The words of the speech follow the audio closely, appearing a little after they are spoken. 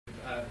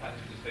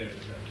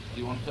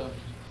want to?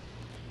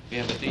 We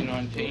have a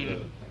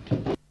D19.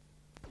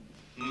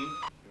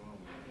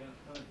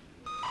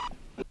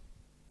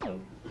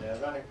 Yeah,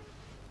 right.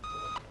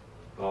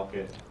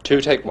 Okay.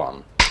 2, take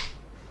 1.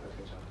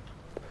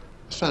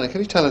 Stranley,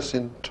 can you tell us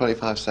in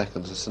 25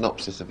 seconds a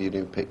synopsis of your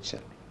new picture?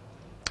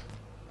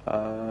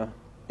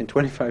 In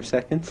 25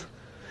 seconds?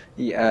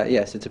 Yeah,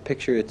 yes, it's a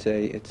picture. It's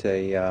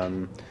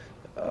a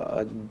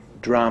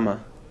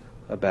drama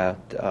about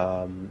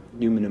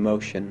human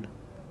emotion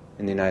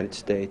in the United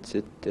States.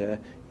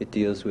 It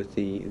deals with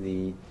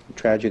the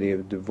tragedy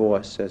of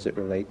divorce as it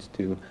relates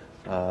to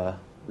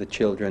the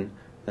children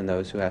and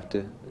those who have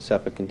to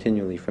suffer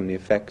continually from the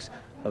effects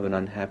of an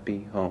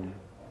unhappy home.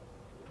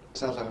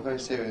 Sounds like a very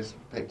serious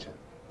picture.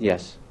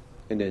 Yes,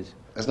 it is.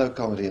 There's no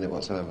comedy in it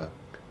whatsoever.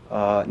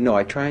 No,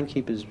 I try and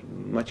keep as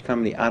much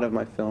comedy out of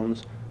my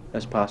films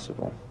as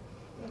possible.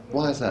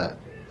 Why is that?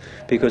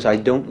 Because I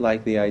don't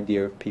like the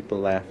idea of people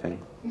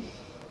laughing.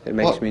 It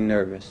makes me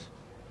nervous.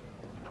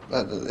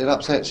 It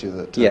upsets you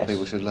that Yes.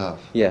 people should laugh?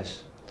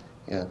 Yes.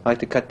 Yeah. I like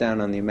to cut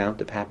down on the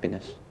amount of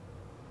happiness.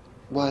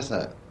 Why is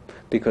that?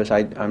 Because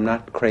I'm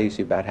not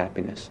crazy about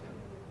happiness.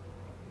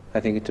 I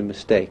think it's a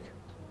mistake.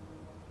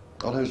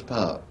 On whose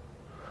part?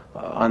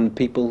 On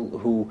people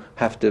who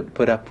have to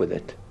put up with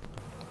it.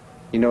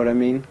 You know what I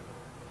mean?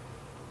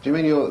 Do you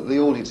mean the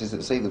audiences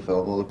that see the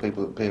film or the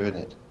people that appear in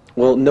it?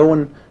 Well, no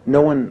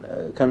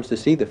one comes to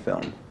see the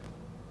film.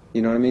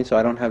 You know what I mean? So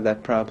I don't have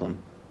that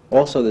problem.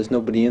 Also, there's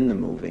nobody in the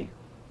movie.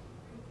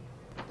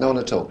 No one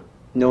at all?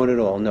 No one at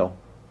all, no.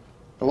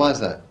 But why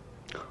is that?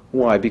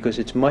 Why? Because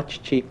it's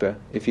much cheaper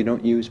if you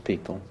don't use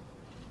people.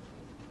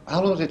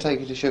 How long did it take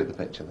you to shoot the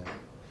picture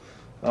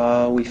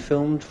then? We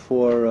filmed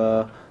for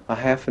a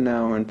half an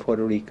hour in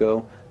Puerto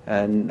Rico,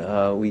 and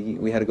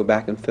we had to go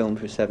back and film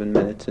for 7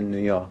 minutes in New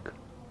York.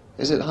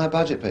 Is it a high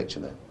budget picture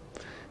then?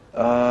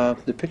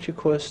 The picture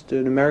cost,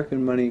 in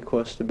American money,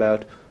 cost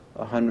about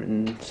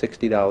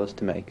 $160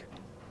 to make.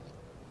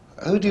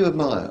 Who do you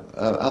admire?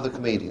 Other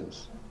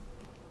comedians?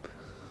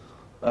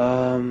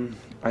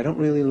 I don't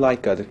really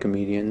like other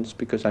comedians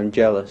because I'm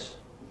jealous.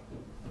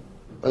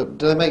 Do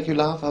they make you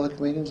laugh, other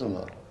comedians, or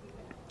not?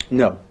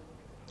 No,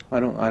 I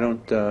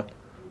don't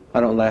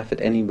laugh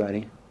at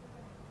anybody.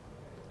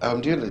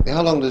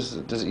 How long does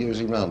it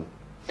usually run?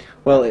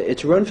 Well,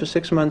 it's run for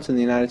 6 months in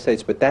the United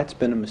States, but that's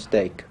been a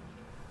mistake.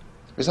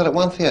 Is that at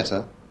one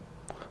theatre?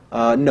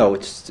 No,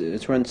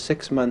 it's run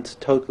 6 months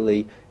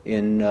totally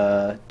in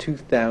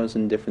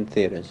 2,000 different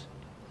theatres.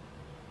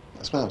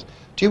 That's marvellous.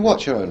 Do you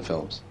watch your own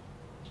films?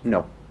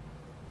 No,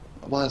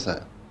 Why is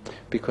that?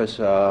 because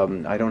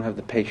I don't have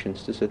the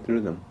patience to sit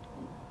through them.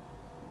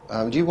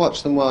 Do you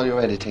watch them while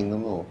you're editing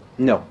them, or?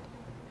 No.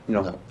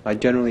 No. I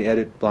generally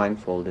edit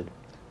blindfolded.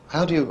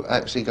 How do you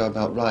actually go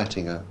about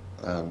writing a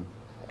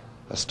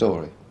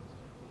story?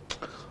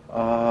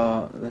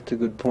 That's a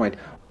good point.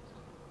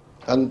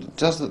 And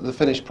does the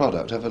finished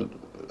product ever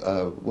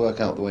work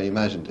out the way you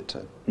imagined it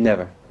to?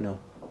 Never, no.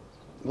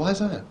 Why is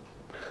that?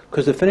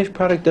 Because the finished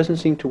product doesn't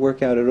seem to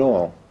work out at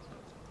all.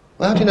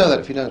 Well, how do you know that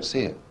if you don't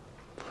see it?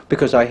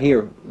 Because I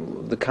hear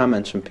the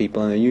comments from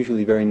people, and they're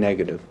usually very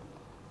negative.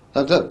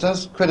 Now,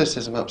 does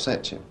criticism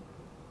upset you?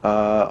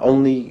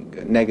 Only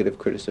negative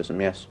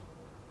criticism, yes.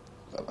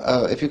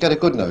 If you get a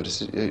good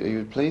notice, are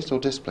you pleased or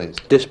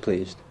displeased?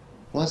 Displeased.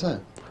 Why is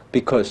that?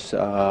 Because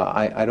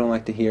I don't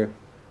like to hear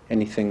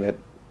anything that,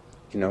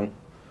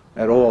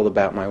 at all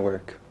about my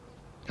work.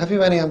 Have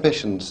you any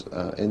ambitions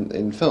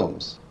in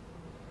films?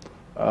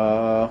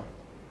 No,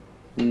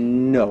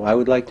 I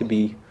would like to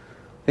be...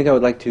 I think I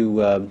would like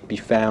to be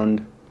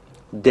found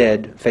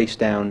dead, face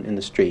down in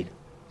the street.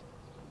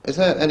 Is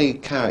there any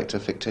character,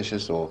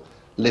 fictitious or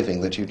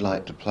living, that you'd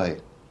like to play?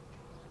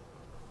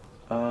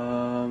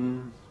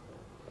 No.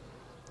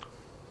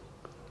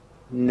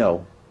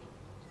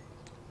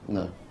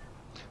 No.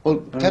 Well,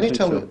 can you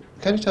tell so. me?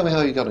 Can you tell me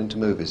how you got into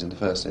movies in the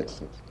first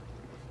instance?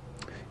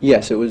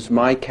 Yes, it was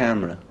my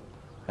camera,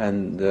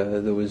 and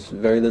there was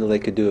very little they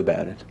could do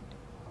about it.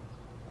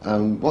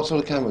 What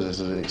sort of camera is it?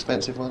 Is it an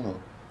expensive one,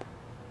 or?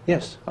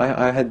 Yes,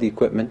 I had the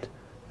equipment,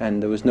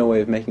 and there was no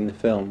way of making the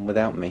film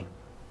without me.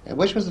 Yeah,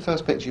 which was the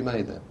first picture you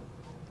made then?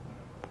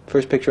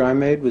 First picture I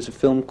made was a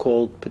film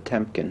called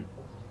Potemkin.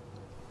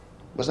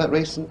 Was that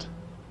recent?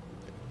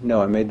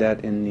 No, I made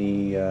that in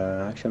the,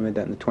 actually I made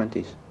that in the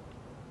 20s.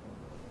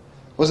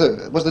 Was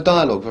the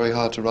dialogue very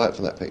hard to write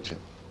for that picture?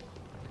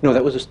 No,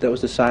 that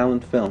was a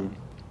silent film.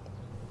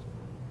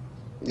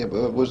 Yeah,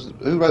 but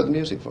who wrote the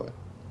music for it?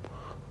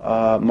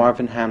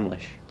 Marvin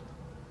Hamlish.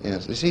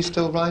 Yes. Is he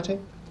still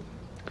writing?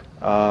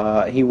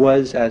 He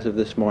was as of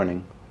this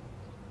morning.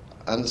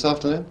 And this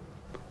afternoon?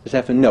 This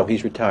afternoon, no,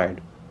 he's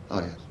retired. Oh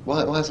yes.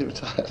 Why is he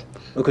retired?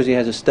 Because he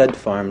has a stud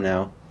farm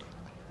now,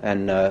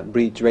 and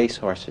breeds race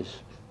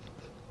horses.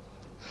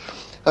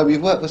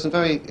 You've worked with some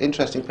very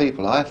interesting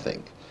people, I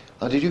think.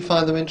 Did you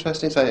find them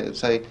interesting?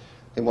 Say,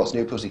 in What's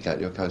New Pussycat,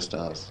 your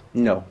co-stars?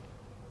 No.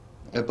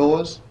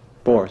 Bores?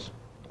 Bores.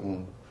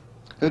 Mm.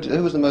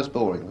 Who was the most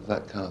boring of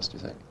that cast, do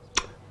you think?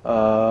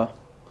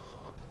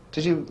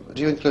 Do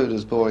you include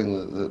as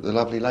boring the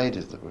lovely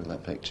ladies that were in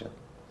that picture?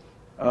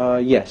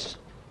 Yes.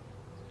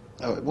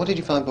 Oh, what did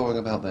you find boring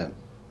about them?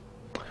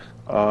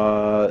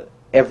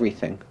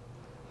 Everything.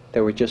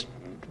 They were just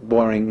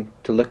boring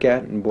to look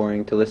at and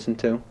boring to listen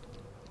to.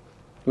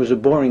 It was a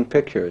boring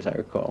picture, as I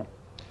recall.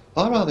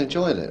 I rather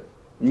enjoyed it.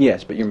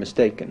 Yes, but you're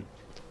mistaken.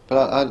 But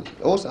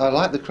I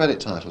like the credit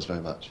titles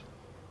very much.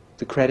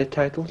 The credit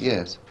titles?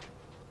 Yes.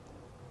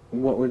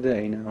 What were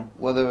they now?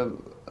 Well, there were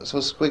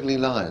sort of squiggly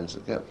lines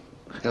that kept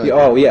going. Yeah,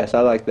 oh, yes,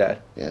 I like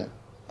that. Yeah.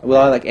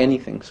 Well, I like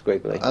anything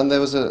squiggly. And there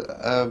was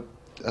a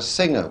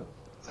singer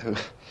who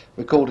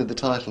recorded the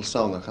title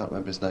song. I can't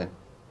remember his name.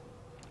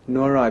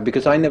 Nor I,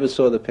 because I never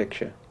saw the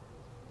picture.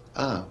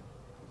 Ah.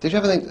 Did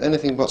you have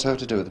anything whatsoever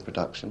to do with the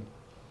production?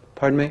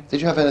 Pardon me? Did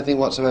you have anything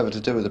whatsoever to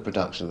do with the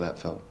production of that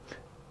film?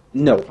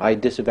 No, I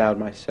disavowed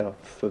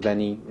myself of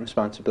any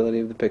responsibility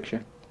of the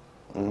picture.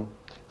 Mm.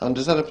 And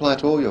does that apply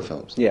to all your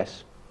films?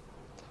 Yes.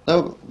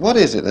 Now, what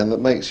is it then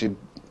that makes you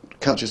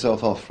cut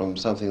yourself off from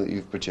something that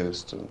you've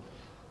produced and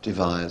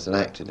devised and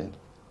acted in?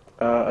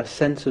 A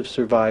sense of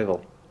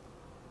survival.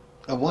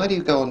 And why do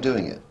you go on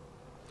doing it?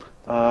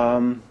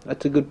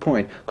 That's a good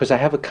point, because I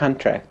have a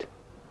contract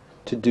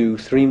to do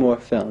 3 more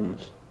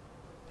films,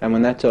 and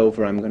when that's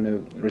over I'm going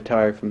to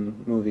retire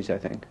from movies, I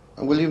think.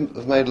 And will you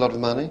have made a lot of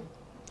money?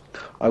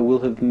 I will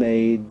have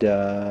made...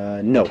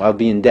 no, I'll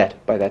be in debt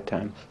by that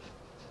time.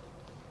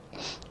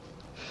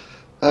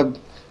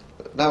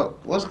 Now,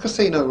 was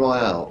Casino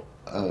Royale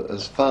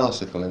as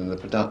farcical in the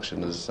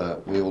production as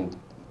we all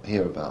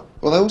hear about?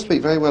 Well, they all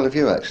speak very well of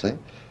you, actually.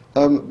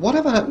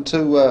 Whatever happened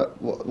to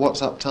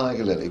What's Up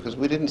Tiger Lily? Because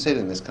we didn't see it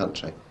in this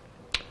country.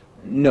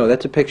 No,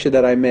 that's a picture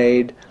that I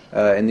made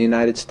in the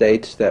United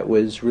States that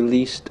was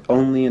released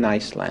only in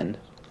Iceland.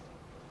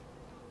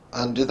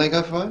 And did they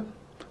go for it?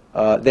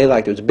 They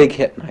liked it. It was a big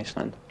hit in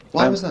Iceland.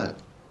 Why was that?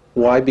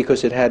 Why?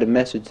 Because it had a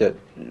message that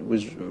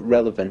was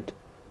relevant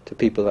to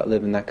people that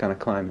live in that kind of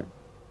climate.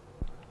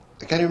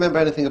 Can you remember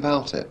anything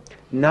about it?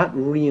 Not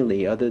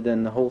really, other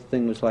than the whole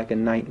thing was like a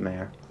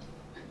nightmare.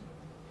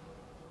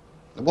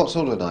 What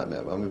sort of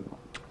nightmare? I mean,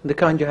 The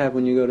kind you have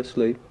when you go to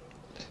sleep.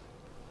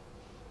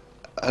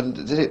 and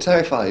did it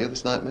terrify you,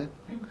 this nightmare?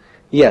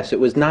 Yes, it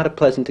was not a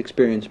pleasant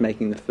experience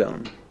making the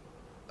film.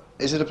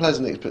 Is it a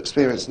pleasant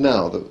experience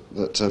now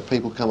that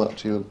people come up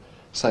to you and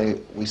say,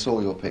 we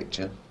saw your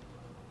picture?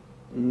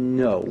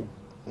 No.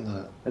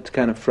 No. That's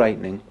kind of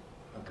frightening.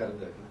 Okay.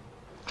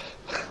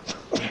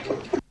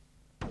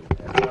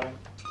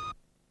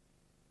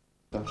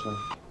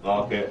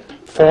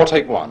 4,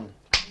 take 1.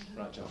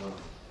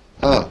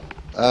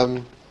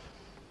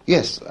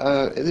 Yes.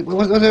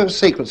 Was there a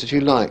sequence that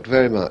you liked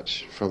very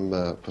much from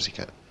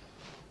Pussycat?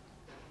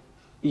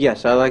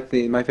 Yes, I like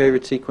my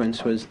favorite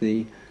sequence was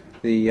the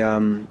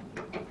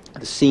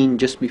scene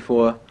just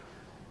before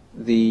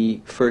the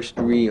first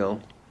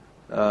reel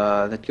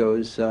that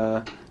goes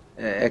XXX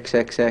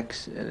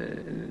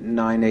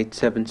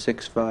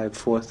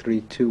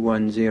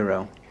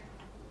 98765432210.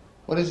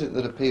 What is it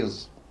that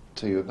appeals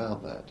to you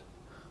about that?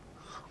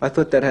 I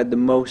thought that had the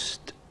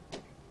most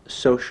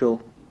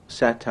social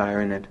satire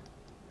in it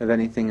of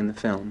anything in the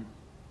film.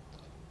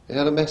 It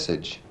had a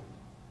message.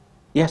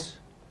 Yes.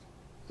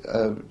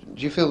 Do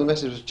you feel the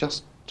message was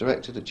just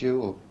directed at you,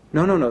 or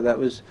No.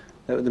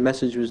 The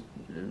message was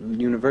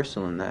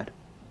universal in that.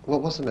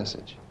 what was the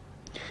message?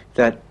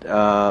 That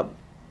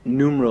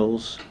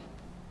numerals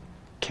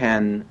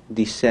can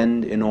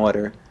descend in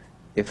order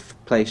if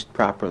placed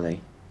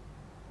properly.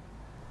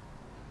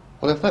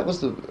 Well, if that was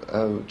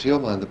to your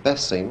mind, the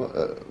best scene,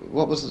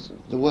 what was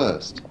the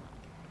worst?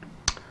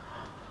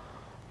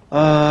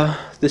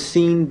 The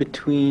scene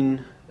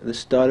between the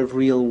start of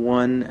reel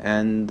 1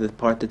 and the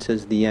part that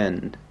says the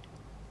end.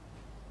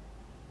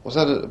 Was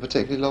that a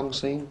particularly long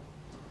scene?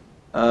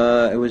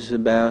 It was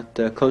about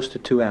close to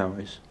 2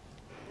 hours.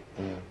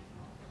 Yeah.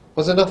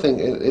 Was there nothing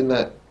in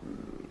that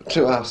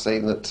 2-hour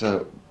scene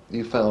that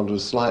you found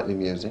was slightly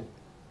amusing?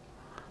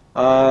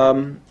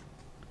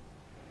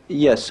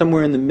 Yes,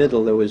 somewhere in the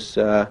middle there was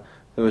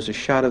a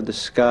shot of the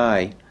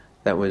sky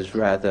that was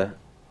rather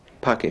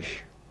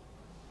puckish.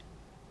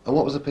 And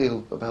what was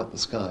appeal about the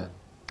sky?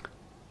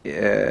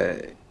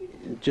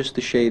 Just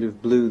the shade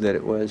of blue that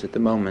it was at the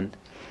moment.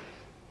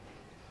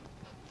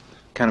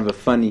 Kind of a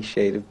funny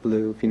shade of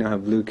blue, if you know how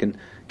blue can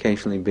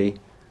occasionally be.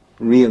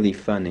 Really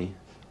funny.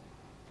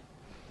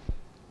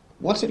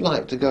 What's it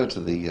like to go to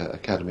the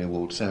Academy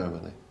Award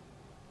ceremony?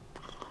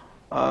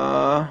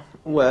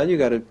 Well, you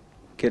got to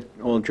get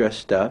all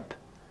dressed up,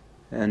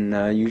 and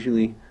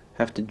usually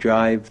have to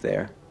drive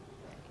there.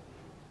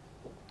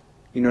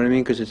 You know what I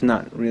mean? Because it's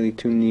not really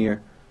too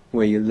near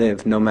where you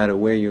live, no matter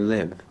where you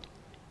live.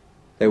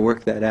 They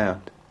work that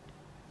out.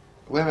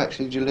 Where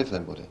actually did you live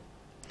then, Woody?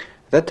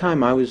 At that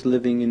time I was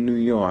living in New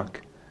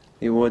York.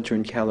 The awards were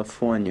in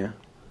California.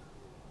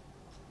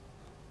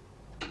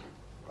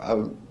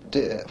 Were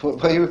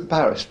you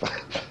embarrassed by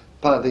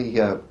all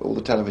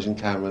the television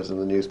cameras and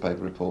the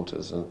newspaper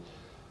reporters and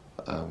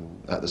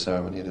at the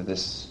ceremony? Did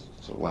this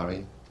sort of worry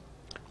you?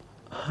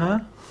 Huh?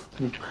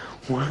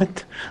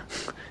 What?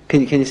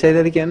 Can you say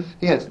that again?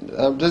 Yes.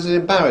 Does it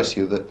embarrass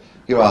you that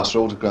You're asked for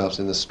autographs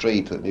in the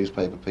street, that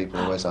newspaper people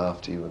are always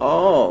after you.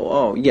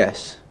 Oh,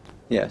 yes,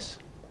 yes.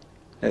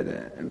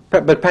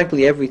 But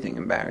practically everything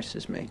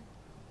embarrasses me.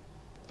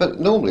 But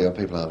normally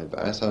people aren't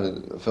embarrassed. I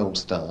mean, a film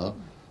star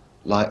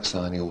likes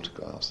signing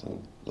autographs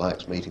and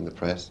likes meeting the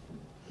press.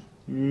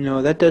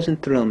 No, that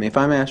doesn't thrill me. If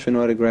I'm asked for an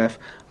autograph,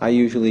 I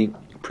usually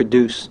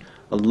produce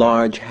a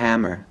large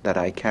hammer that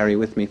I carry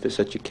with me for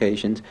such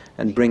occasions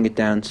and bring it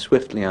down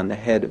swiftly on the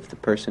head of the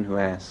person who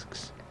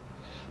asks.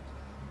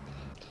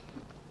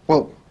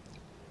 Well,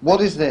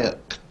 what is there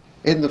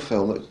in the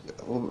film that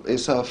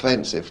is so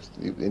offensive,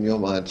 in your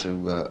mind,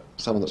 to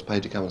someone that's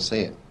paid to come and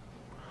see it?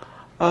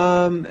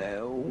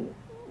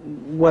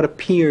 What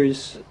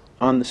appears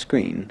on the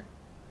screen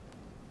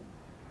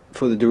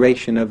for the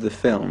duration of the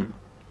film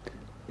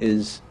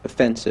is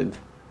offensive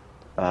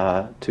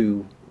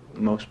to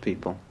most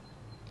people.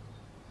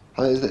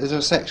 Is there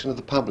a section of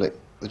the public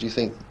that you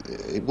think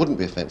it wouldn't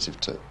be offensive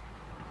to?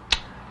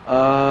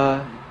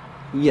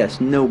 Yes,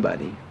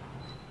 nobody.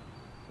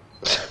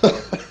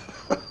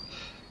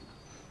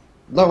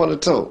 No one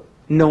at all?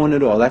 No one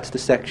at all. That's the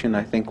section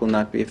I think will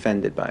not be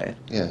offended by it.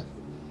 Yeah.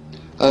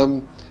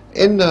 Go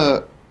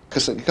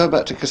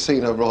back to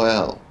Casino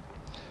Royale.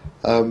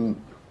 Did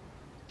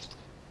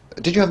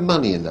you have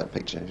money in that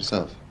picture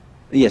yourself?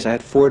 Yes, I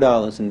had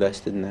 $4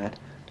 invested in that,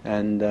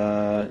 and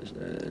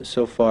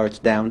so far it's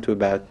down to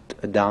about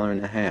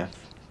 $1.50.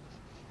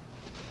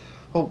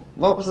 Well,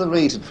 what was the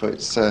reason for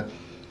its flop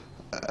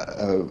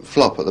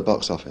at the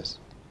box office?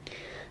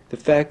 The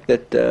fact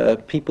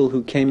that people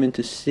who came in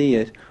to see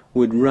it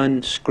would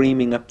run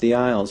screaming up the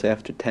aisles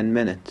after 10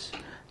 minutes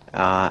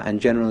and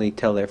generally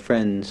tell their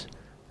friends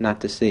not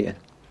to see it.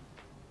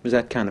 It was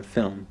that kind of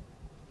film.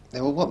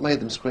 Yeah, well, what made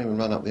them scream and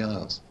run up the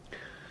aisles?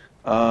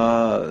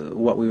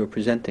 What we were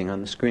presenting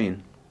on the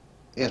screen.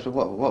 Yes, but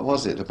what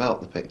was it about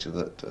the picture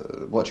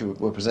that what you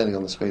were presenting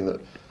on the screen that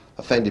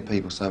offended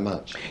people so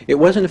much? It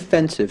wasn't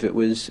offensive. It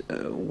was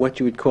what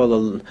you would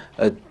call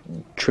a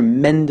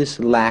tremendous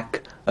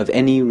lack of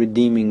any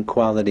redeeming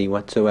quality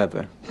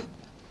whatsoever,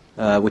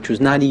 which was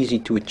not easy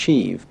to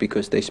achieve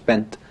because they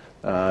spent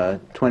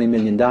 $20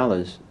 million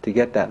to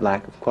get that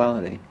lack of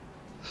quality.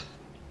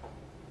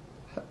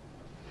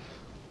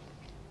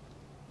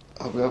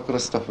 Oh, I've got to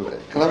stop a bit.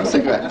 Can I have a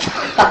cigarette?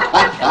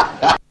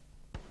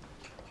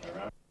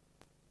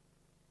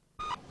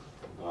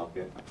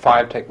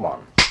 Five, take one.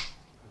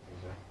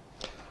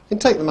 In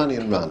Take the Money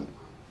and Run,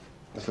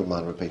 if you don't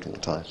mind repeating the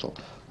title,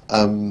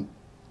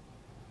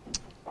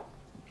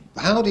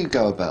 how do you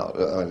go about,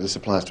 this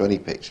applies to any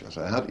picture,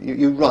 so how do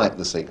you write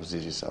the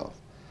sequences yourself.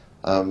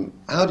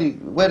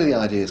 Where do the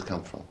ideas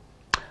come from?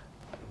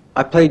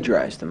 I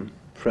plagiarized them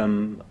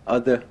from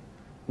other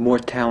more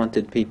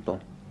talented people.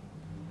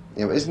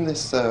 Yeah, but isn't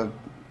this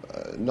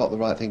not the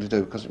right thing to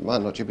do, because it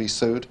might not you be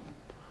sued?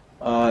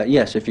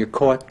 Yes, if you're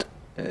caught,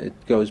 it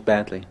goes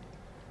badly.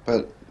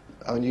 But,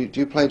 I mean, do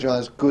you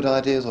plagiarize good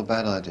ideas or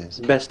bad ideas?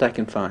 Best I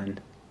can find.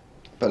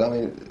 But, I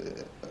mean,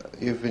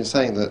 you've been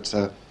saying that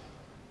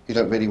you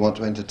don't really want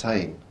to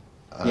entertain.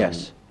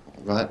 Yes.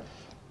 Right?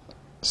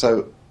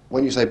 So,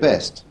 when you say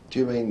best, do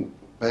you mean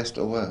best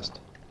or worst?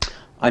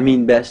 I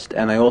mean best,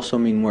 and I also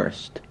mean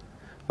worst.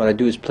 What I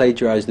do is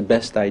plagiarize the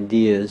best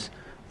ideas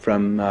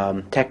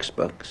from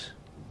textbooks.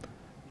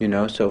 You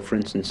know, so for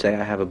instance, say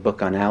I have a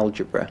book on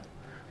algebra.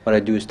 What I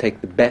do is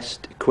take the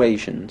best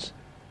equations,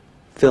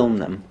 film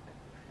them,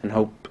 and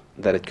hope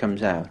that it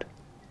comes out.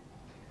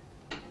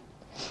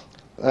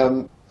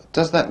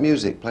 Does that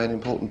music play an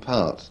important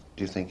part,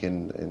 do you think,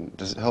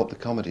 does it help the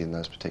comedy in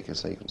those particular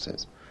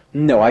sequences?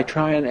 No, I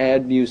try and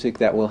add music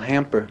that will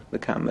hamper the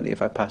comedy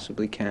if I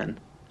possibly can,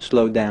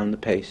 slow down the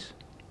pace.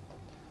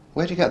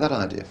 Where do you get that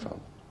idea from?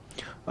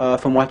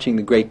 From watching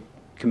the great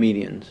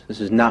comedians.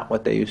 This is not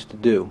what they used to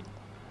do.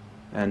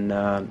 And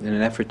in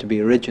an effort to be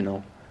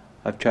original,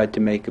 I've tried to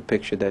make a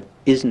picture that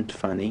isn't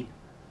funny,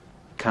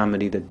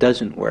 comedy that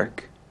doesn't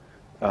work,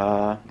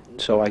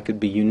 so I could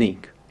be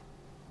unique.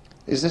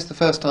 Is this the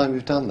first time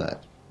you've done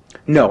that?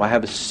 No, I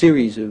have a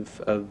series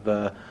of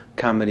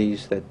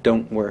comedies that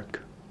don't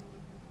work.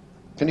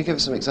 Can you give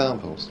us some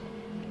examples?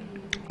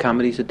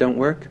 Comedies that don't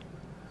work?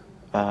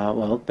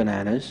 Well,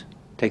 Bananas,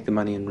 Take the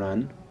Money and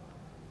Run,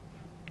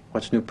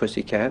 What's New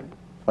Pussycat,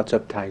 What's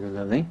Up Tiger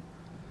Lily,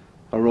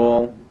 are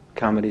all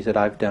comedies that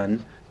I've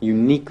done,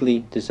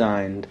 uniquely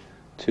designed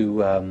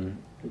to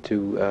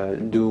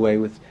do away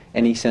with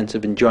any sense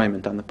of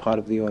enjoyment on the part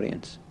of the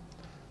audience.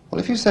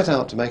 Well, if you set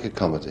out to make a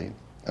comedy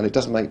and it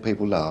doesn't make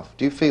people laugh,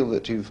 do you feel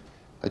that you've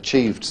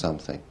achieved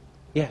something?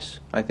 Yes,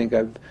 I think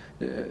I've,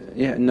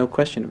 yeah, no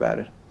question about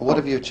it. Well, what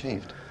have you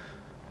achieved?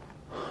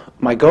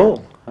 My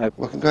goal.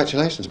 Well,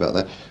 congratulations about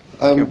that.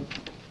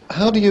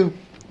 Thank you.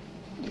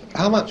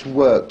 How much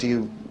work do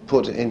you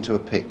put into a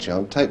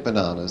picture? Take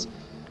Bananas.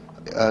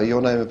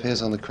 Your name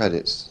appears on the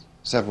credits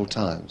several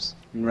times.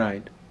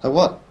 Right. And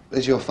what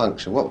is your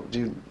function?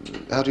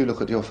 How do you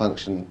look at your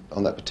function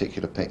on that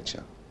particular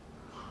picture?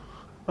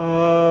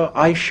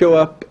 I show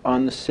up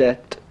on the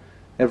set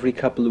every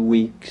couple of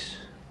weeks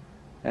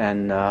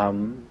and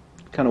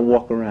kind of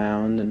walk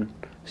around and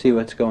see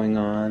what's going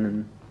on,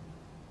 and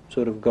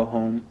sort of go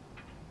home.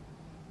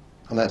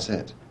 And that's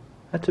it?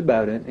 That's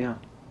about it, yeah.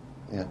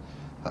 Yeah.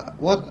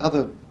 What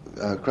other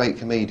great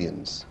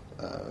comedians,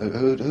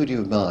 who do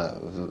you admire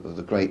of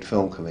the great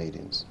film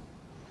comedians?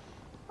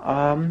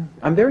 I'm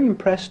very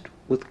impressed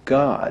with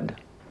God.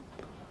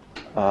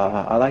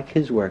 I like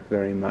his work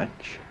very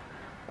much,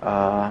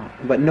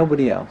 but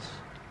nobody else.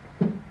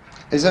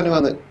 Is there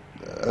anyone that,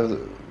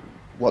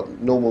 what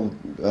normal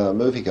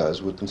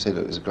moviegoers would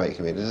consider as a great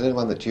comedian, is there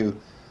anyone that you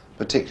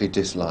particularly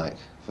dislike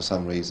for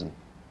some reason?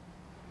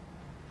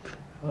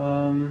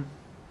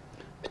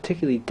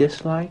 Particularly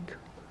dislike?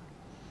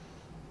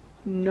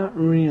 Not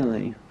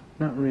really,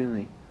 not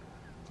really.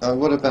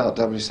 What about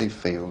W.C.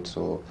 Fields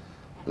or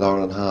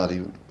Laurel and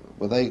Hardy?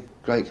 Were they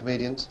great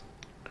comedians?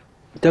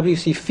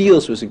 W.C.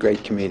 Fields was a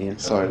great comedian.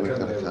 Sorry, we've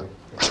got to cut.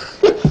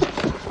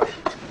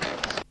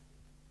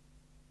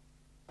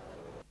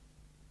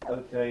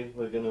 Okay,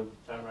 we're going to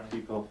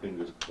keep our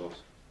fingers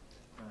crossed.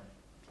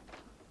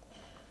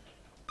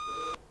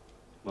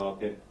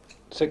 Mark it.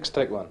 6,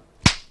 take 1.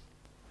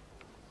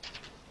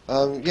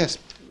 Yes,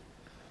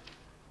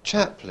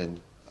 Chaplin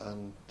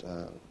and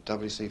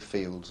W.C.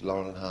 Fields,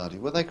 Laurel and Hardy,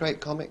 were they great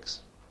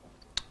comics?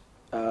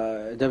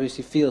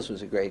 W.C. Fields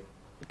was a great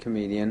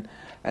comedian,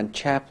 and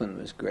Chaplin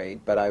was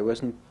great, but I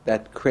wasn't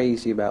that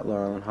crazy about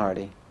Laurel and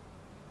Hardy.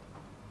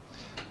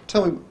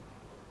 Tell me,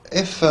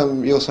 if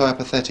you're so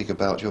apathetic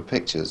about your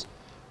pictures,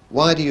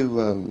 why do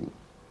you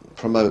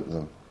promote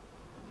them?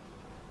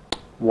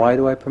 Why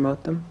do I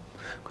promote them?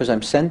 Because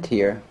I'm sent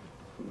here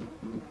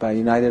by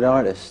United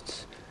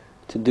Artists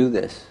to do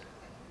this,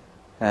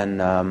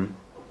 and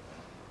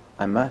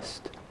I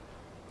must.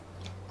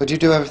 But you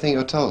do everything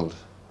you're told?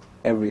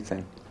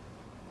 Everything.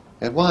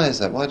 And why is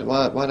that?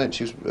 Why don't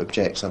you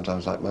object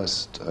sometimes, like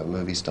most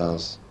movie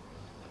stars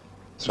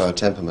throw a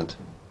temperament?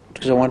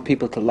 Because I want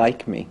people to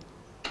like me.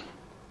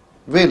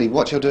 Really,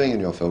 what you're doing in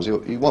your films,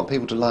 you want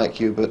people to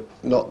like you, but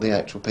not the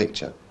actual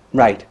picture?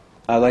 Right.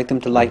 I like them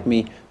to like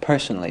me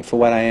personally, for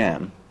what I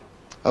am.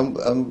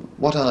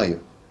 What are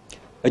you?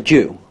 A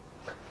Jew.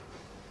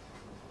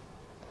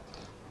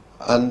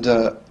 And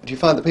do you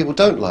find that people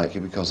don't like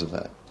you because of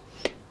that?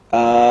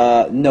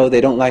 No,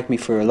 they don't like me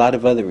for a lot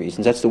of other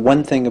reasons. That's the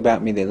one thing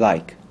about me they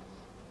like.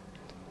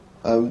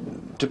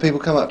 Do people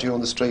come up to you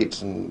on the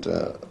streets and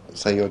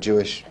say you're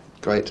Jewish,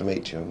 great to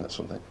meet you, and that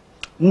sort of thing?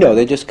 No,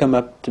 they just come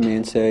up to me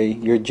and say,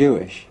 you're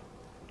Jewish,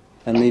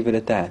 and leave it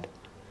at that.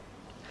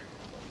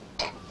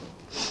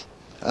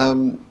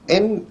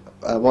 In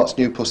What's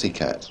New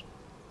Pussycat,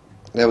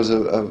 there was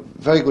a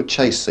very good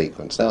chase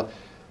sequence. Now,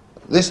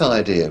 this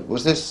idea,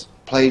 was this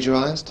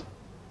plagiarised?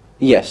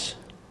 Yes.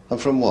 And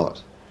from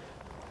what?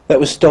 That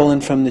was stolen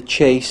from the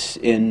chase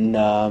in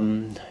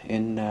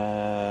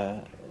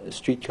A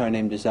Streetcar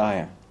Named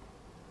Desire.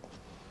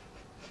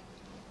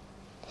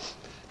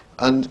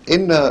 And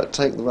in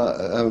Take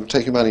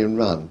Your Money and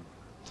Run,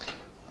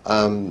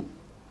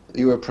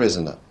 you were a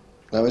prisoner.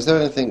 Now, is there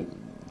anything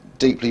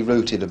deeply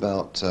rooted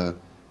about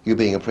you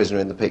being a prisoner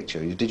in the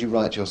picture? Did you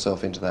write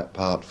yourself into that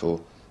part for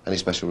any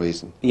special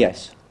reason?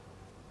 Yes.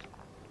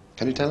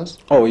 Can you tell us?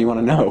 Oh, you want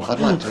to know? I'd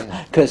like to,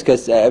 yeah.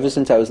 Because ever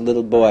since I was a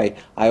little boy,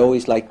 I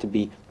always liked to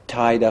be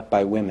tied up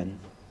by women.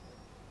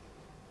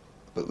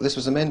 But this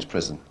was a men's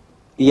prison.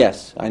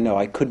 Yes, I know.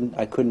 I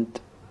couldn't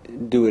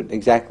do it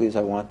exactly as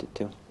I wanted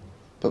to.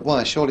 But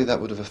why? Surely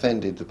that would have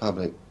offended the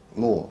public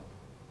more.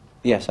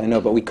 Yes, I know,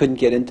 but we couldn't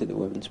get into the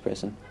women's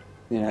prison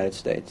in the United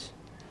States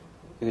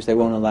because they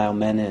won't allow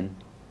men in.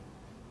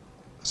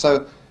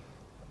 So,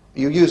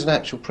 you used an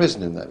actual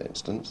prison in that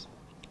instance?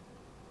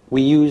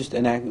 We used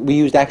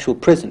actual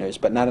prisoners,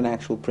 but not an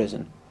actual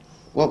prison.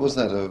 What was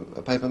that,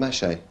 a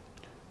papier-mâché?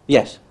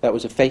 Yes, that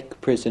was a fake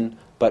prison,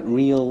 but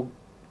real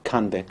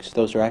convicts.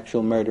 Those are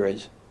actual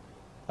murderers,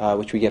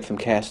 which we get from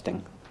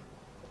casting.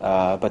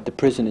 But the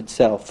prison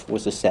itself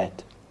was a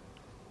set.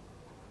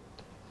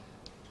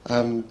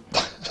 In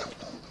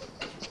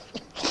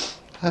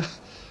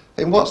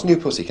What's New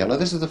Pussycat, now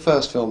this is the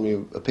first film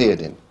you appeared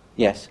in.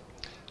 Yes.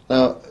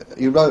 Now,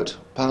 you wrote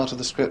part of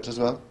the script as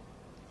well?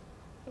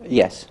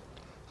 Yes.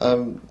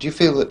 Do you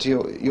feel that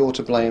you're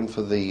to blame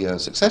for the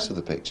success of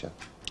the picture?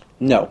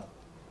 No.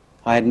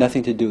 I had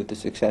nothing to do with the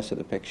success of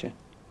the picture.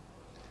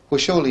 Well,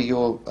 surely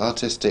your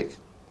artistic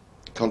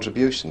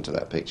contribution to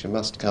that picture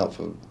must count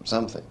for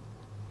something.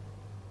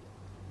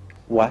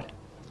 What?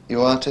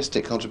 Your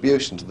artistic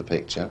contribution to the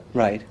picture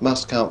Right.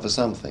 must count for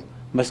something.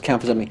 Must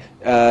count for something.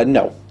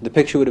 No. The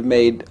picture would have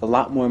made a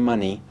lot more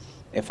money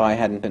if I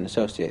hadn't been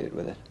associated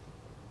with it.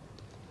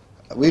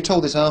 Were you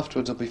told this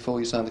afterwards or before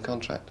you signed the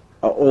contract?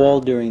 All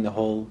during the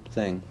whole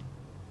thing.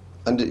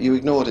 And you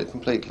ignored it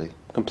completely?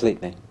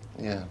 Completely.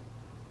 Yeah.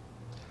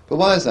 But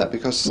why is that?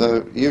 Because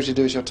you usually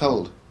do as you're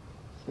told.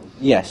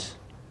 Yes.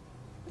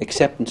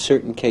 Except in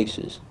certain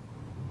cases.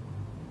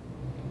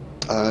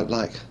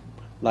 Like?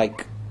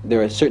 Like,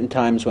 there are certain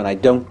times when I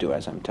don't do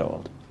as I'm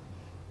told.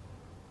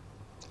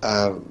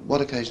 What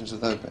occasions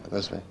have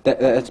those been?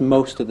 That's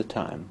most of the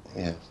time.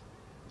 Yes.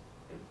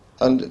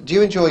 And do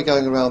you enjoy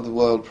going around the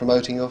world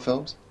promoting your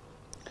films?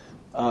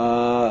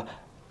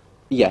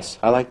 Yes,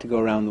 I like to go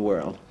around the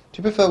world. Do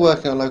you prefer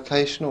working on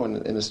location or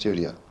in a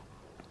studio?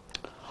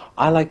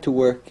 I like to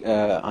work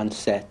on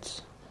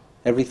sets.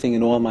 Everything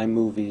in all my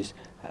movies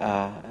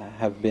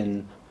have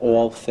been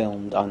all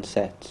filmed on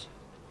sets.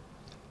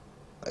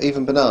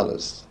 Even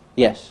Bananas?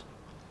 Yes.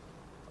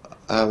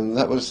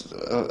 That was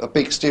a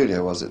big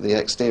studio, was it? The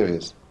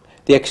exteriors?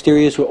 The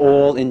exteriors were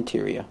all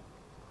interior.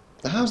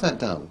 Now, how's that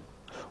done?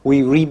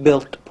 We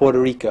rebuilt Puerto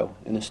Rico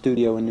in a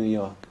studio in New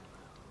York.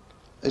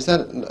 Is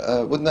that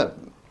wouldn't that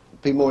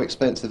be more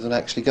expensive than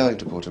actually going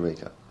to Puerto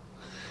Rico?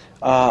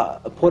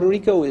 Puerto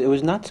Rico, it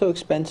was not so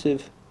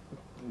expensive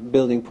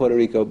building Puerto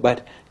Rico,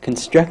 but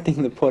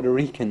constructing the Puerto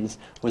Ricans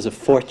was a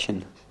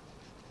fortune.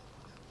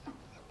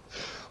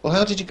 Well,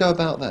 how did you go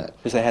about that?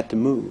 Because I had to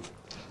move.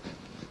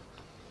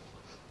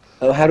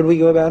 How did we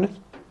go about it?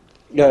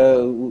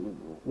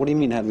 What do you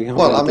mean, how did we go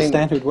about it? The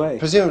standard way.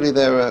 Presumably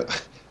there are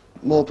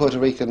more Puerto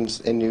Ricans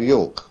in New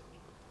York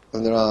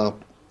than there are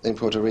in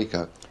Puerto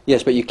Rico.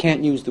 Yes, but you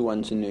can't use the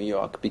ones in New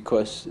York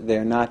because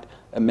they're not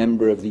a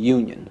member of the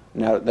union.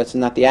 Now, that's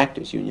not the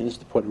actors' union; it's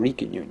the Puerto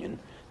Rican union.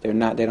 They're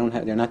not. They don't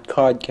have. They're not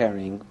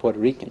card-carrying Puerto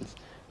Ricans.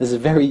 There's a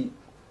very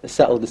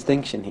subtle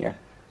distinction here.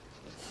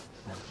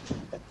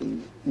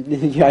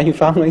 Are you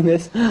following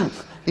this?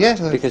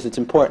 Yes. Because it's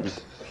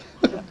important.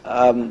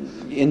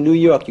 In New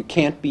York, you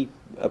can't be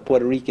a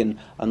Puerto Rican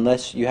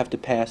unless you have to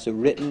pass a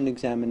written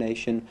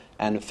examination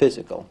and a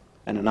physical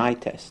and an eye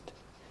test.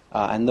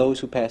 And those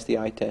who pass the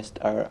eye test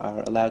are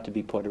allowed to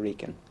be Puerto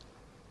Rican.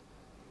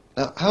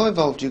 Now, how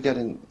involved do you get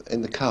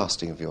in the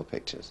casting of your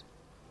pictures?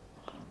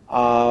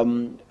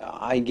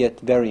 I get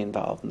very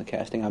involved in the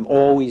casting. I'm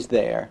always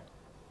there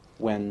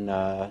when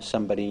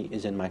somebody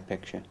is in my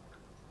picture.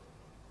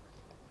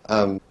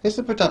 Is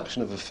the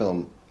production of a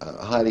film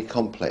highly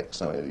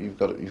complex? I mean, you've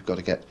got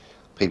to get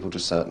people to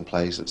certain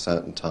places at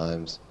certain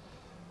times.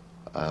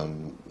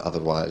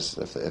 Otherwise,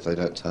 if they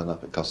don't turn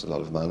up, it costs a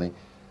lot of money.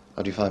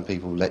 How do you find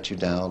people let you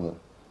down?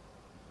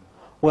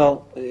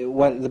 Well,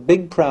 the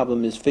big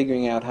problem is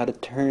figuring out how to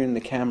turn the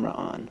camera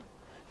on.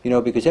 You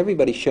know, because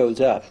everybody shows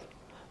up,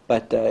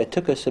 but it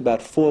took us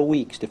about 4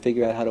 weeks to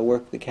figure out how to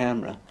work the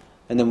camera,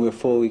 and then we were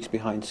 4 weeks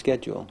behind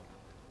schedule.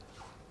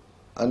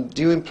 And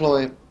do you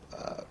employ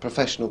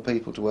professional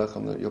people to work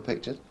on your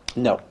pictures?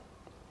 No,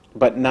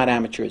 but not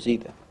amateurs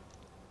either.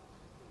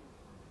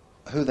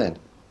 Who then?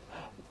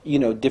 You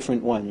know,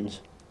 different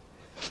ones.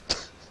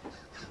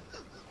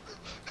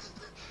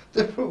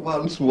 Different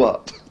ones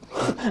what?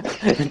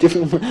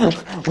 Different.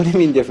 What do you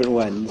mean different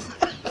ones?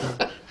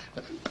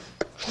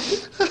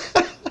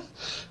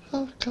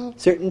 Oh, God.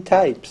 Certain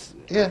types.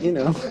 Yeah. You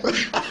know.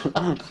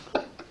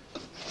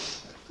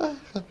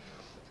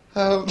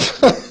 I'm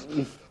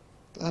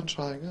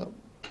trying up.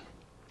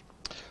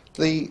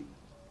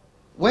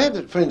 Where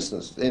did, for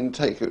instance, in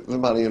Take the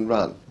Money and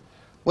Run,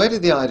 where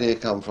did the idea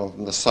come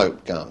from the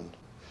soap gun?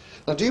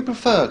 Now, do you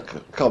prefer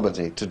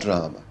comedy to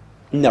drama?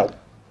 No.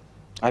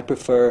 I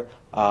prefer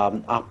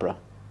opera.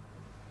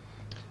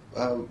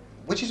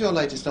 Which is your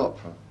latest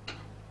opera?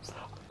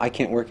 I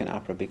can't work in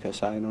opera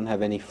because I don't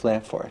have any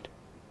flair for it.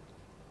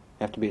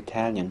 You have to be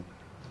Italian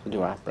to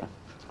do opera.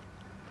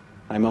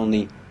 I'm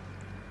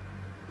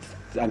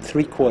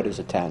 3/4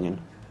 Italian.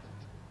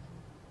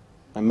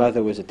 My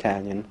mother was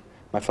Italian.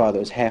 My father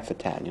was half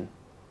Italian.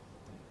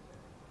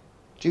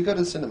 Do you go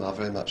to the cinema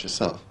very much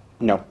yourself?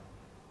 No.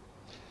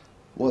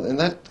 Well, in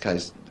that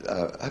case,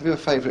 have you a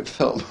favourite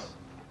film?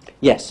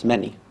 Yes,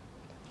 many.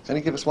 Can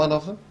you give us one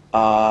of them?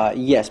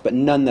 Yes, but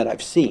none that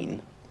I've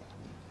seen.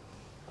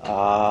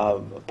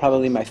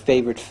 Probably my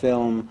favorite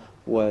film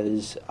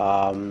was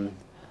Her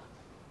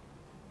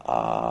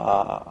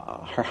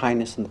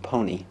Highness and the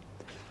Pony,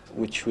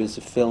 which was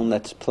a film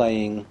that's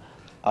playing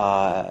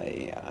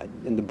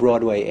in the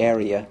Broadway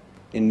area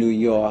in New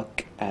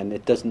York, and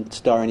it doesn't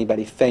star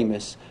anybody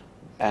famous,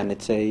 and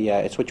it's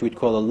what you would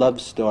call a love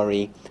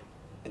story,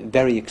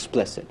 very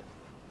explicit.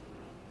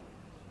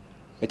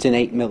 It's in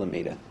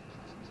 8mm,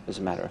 as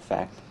a matter of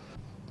fact.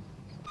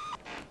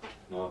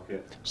 Mark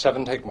it.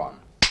 7, take 1.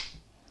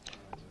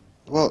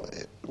 Well,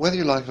 whether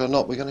you like it or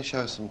not, we're going to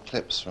show some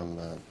clips from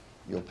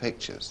your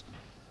pictures.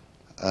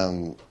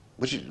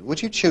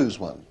 Would you choose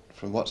one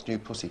from What's New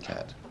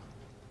Pussycat?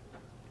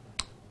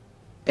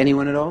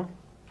 Anyone at all?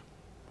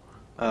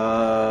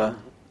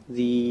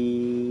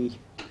 The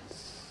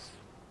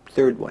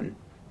third one.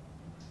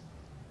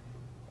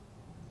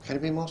 Can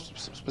you be more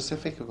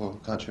specific, or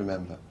can't you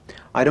remember?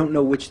 I don't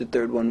know which the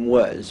third one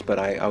was, but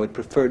I would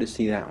prefer to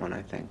see that one,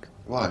 I think.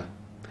 Why?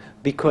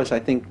 Because I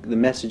think the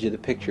message of the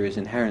picture is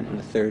inherent in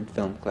the third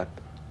film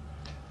clip.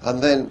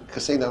 And then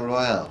Casino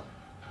Royale.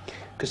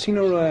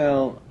 Casino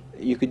Royale,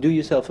 you could do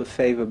yourself a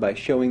favor by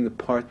showing the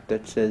part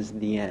that says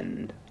the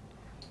end.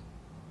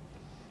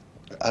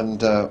 And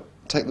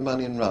Take the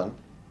Money and Run.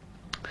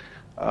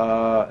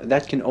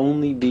 That can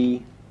only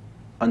be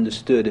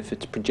understood if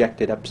it's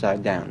projected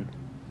upside down.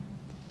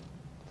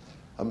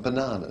 And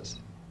Bananas.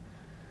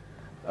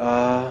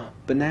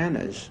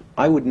 Bananas.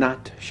 I would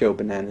not show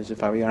Bananas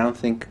if I were you. I don't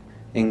think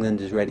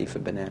England is ready for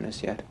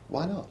Bananas yet.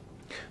 Why not?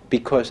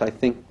 Because I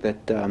think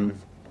that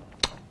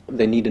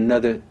they need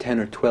another 10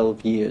 or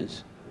 12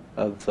 years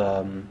of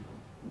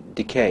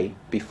decay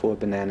before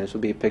Bananas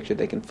will be a picture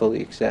they can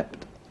fully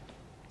accept.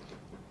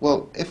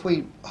 Well, if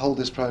we hold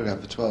this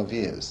program for 12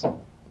 years,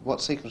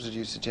 what sequence would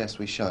you suggest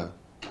we show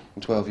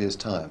in 12 years'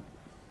 time?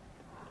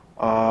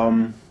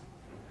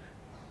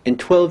 In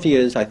 12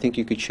 years, I think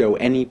you could show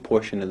any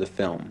portion of the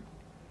film.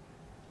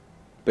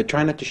 But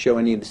try not to show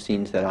any of the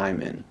scenes that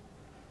I'm in.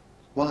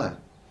 Why?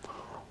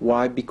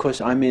 Why?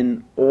 Because I'm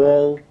in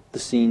all the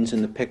scenes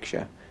in the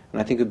picture, and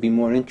I think it would be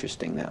more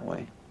interesting that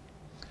way.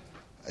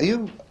 Are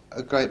you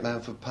a great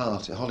man for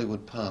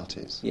Hollywood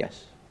parties?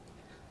 Yes.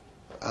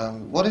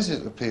 What is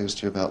it that appeals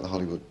to you about the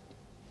Hollywood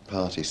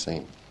party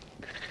scene?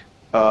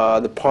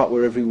 The part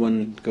where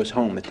everyone goes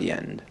home at the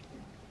end.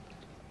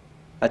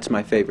 That's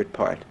my favorite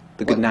part.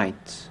 The good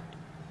nights.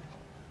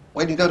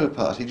 When you go to a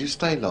party, do you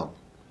stay long?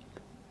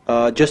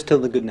 Just till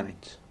the good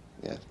nights.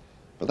 Yes.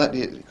 But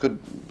that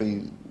could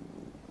be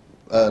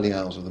early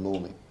hours of the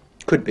morning.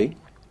 Could be.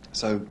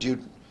 So do you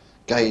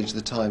gauge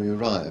the time you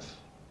arrive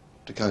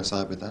to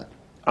coincide with that?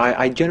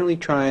 I generally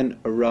try and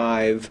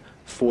arrive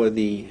for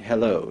the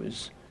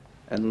hellos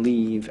and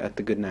leave at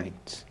the good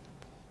nights.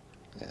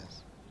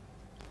 Yes.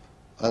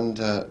 And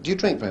do you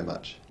drink very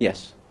much?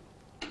 Yes.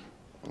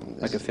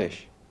 Like a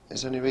fish.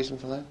 Is there any reason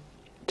for that?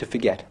 To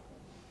forget.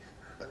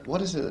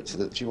 What is it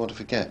that you want to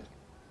forget?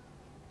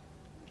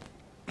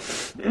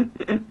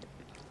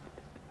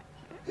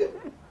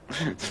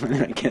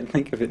 I can't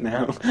think of it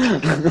now.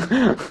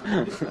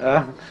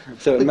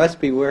 So it must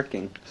be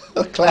working.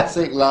 A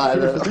classic line.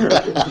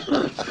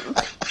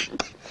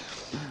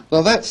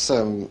 Well,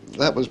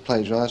 that was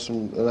plagiarised from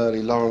an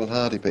early Laurel and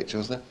Hardy picture,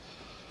 wasn't it?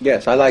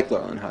 Yes, I like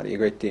Laurel and Hardy a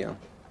great deal.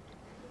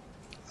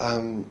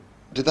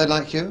 Did they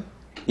like you?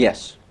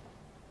 Yes.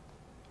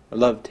 I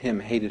loved him,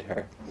 hated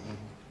her.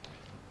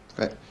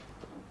 Great.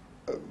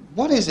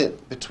 What is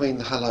it between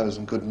the hellos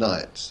and good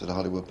nights at a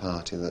Hollywood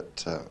party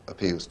that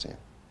appeals to you?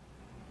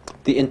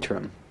 The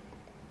interim.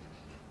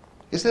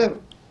 Is there...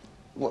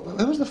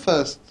 Who was the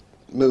first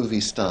movie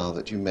star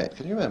that you met?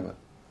 Can you remember?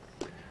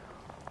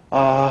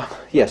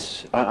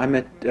 Yes. I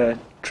met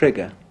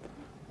Trigger,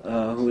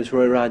 who was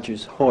Roy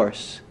Rogers'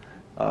 horse,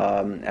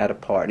 at a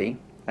party.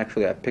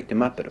 Actually, I picked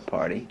him up at a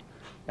party.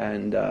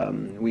 And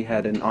we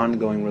had an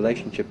ongoing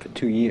relationship for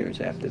 2 years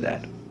after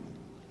that.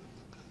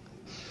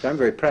 So I'm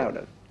very proud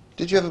of.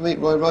 Did you ever meet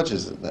Roy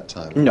Rogers at that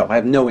time? No, I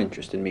have no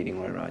interest in meeting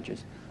Roy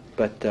Rogers.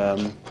 But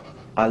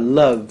I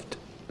loved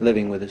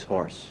living with his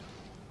horse.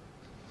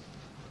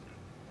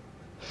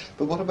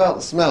 But what about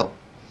the smell?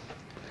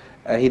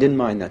 He didn't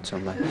mind that so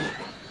much.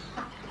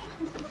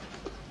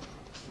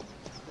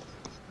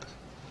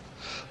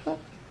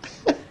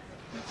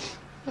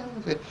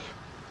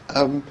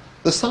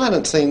 The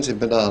silent scenes in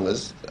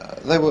Bananas,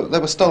 they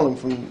were stolen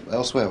from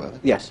elsewhere, were they?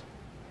 Yes.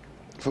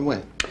 From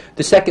where?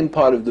 The second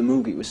part of the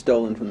movie was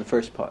stolen from the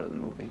first part of the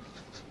movie.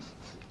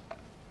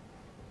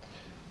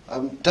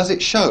 Does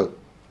it show?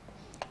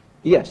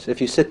 Yes,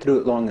 if you sit through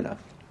it long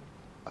enough.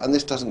 And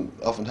this doesn't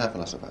often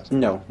happen, I suppose.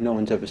 No, no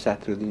one's ever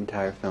sat through the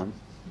entire film.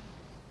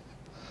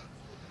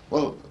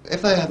 Well,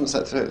 if they haven't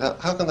sat through it,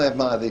 how can they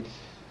admire the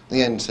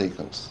end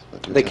sequence?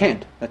 They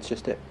can't. That's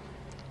just it.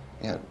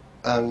 Yeah.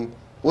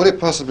 Would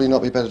it possibly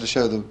not be better to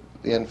show the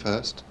end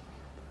first?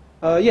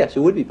 Yes, it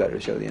would be better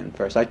to show the end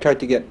first. I tried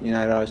to get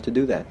United Artists to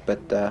do that,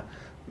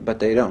 but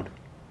they don't.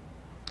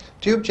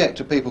 Do you object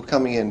to people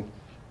coming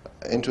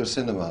into a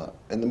cinema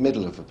in the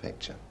middle of a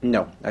picture?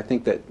 No, I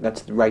think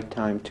that's the right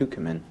time to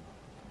come in,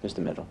 is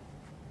the middle.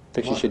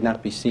 Picture should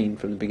not be seen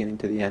from the beginning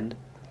to the end,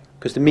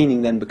 because the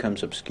meaning then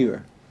becomes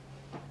obscure.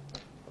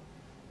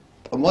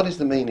 And what is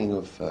the meaning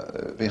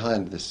of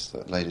behind this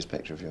latest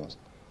picture of yours?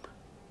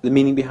 The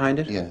meaning behind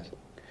it? Yes.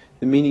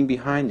 The meaning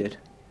behind it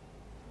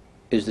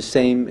is the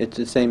same. It's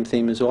the same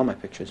theme as all my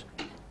pictures.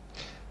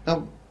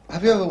 Now,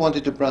 have you ever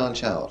wanted to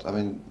branch out? I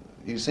mean,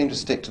 you seem to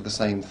stick to the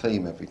same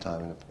theme every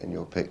time in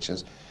your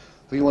pictures.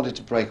 Have you wanted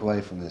to break away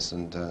from this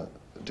and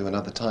do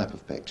another type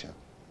of picture?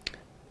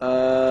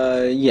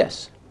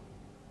 Yes.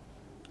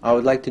 I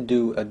would like to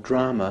do a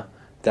drama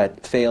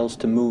that fails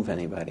to move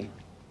anybody.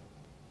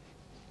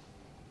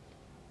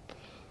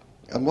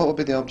 And what would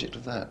be the object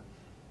of that?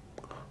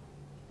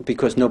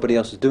 Because nobody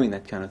else is doing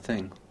that kind of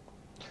thing.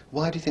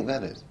 Why do you think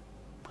that is?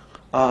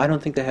 I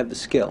don't think they have the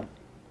skill.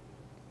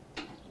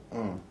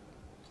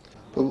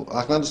 Well,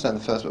 I can understand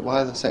the first, but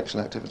why the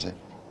sexual activity?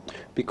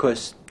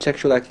 Because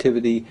sexual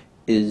activity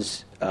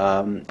is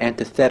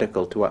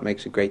antithetical to what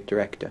makes a great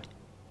director.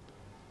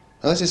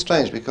 Now, this is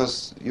strange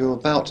because you're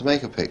about to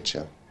make a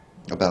picture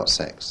about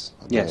sex.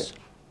 Yes.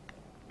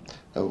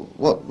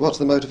 What's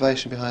the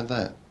motivation behind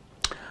that?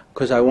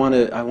 Because I want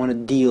to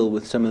deal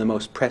with some of the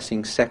most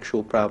pressing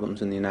sexual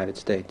problems in the United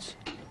States.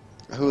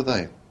 Who are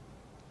they?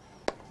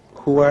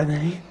 Who are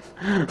they?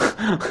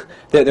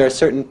 There are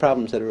certain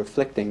problems that are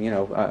afflicting,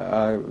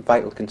 a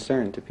vital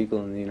concern to people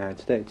in the United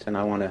States, and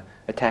I want to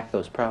attack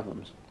those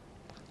problems.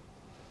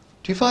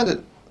 Do you find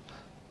that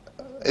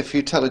if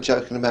you tell a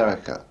joke in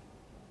America,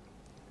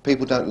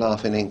 people don't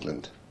laugh in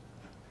England?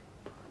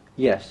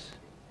 Yes.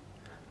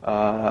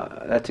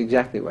 That's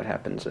exactly what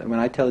happens. When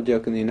I tell a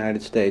joke in the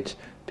United States,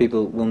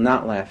 people will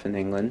not laugh in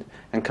England,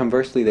 and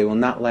conversely, they will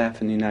not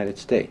laugh in the United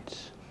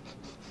States.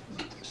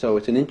 So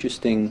it's an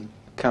interesting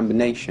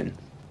combination.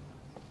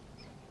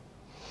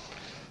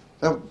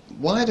 Now,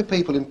 why do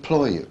people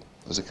employ you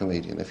as a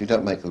comedian if you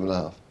don't make them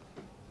laugh?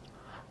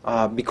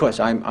 Because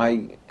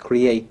I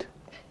create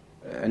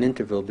an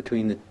interval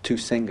between the two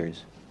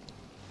singers.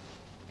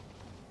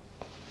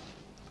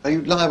 Are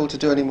you liable to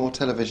do any more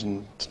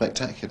television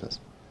spectaculars?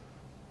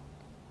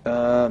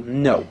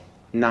 No,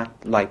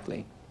 not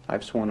likely.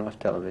 I've sworn off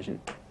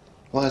television.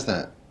 Why is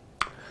that?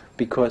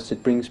 Because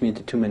it brings me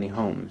into too many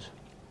homes.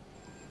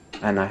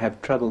 And I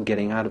have trouble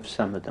getting out of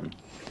some of them.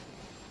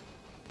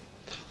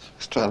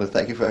 Strada,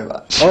 thank you very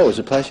much. Oh, it was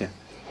a pleasure.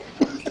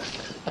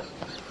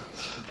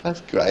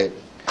 That's great.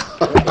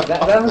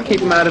 That'll keep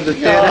him out of the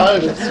theater. Yeah,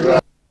 that's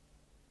right.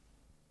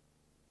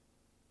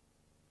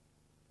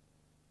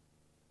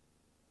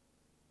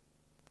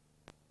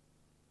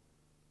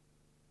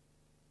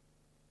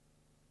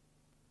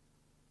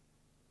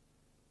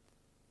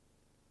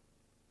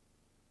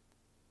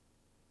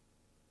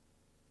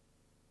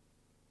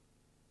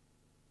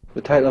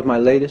 The title of my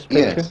latest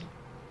picture?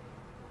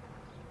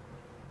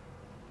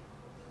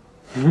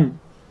 Yes.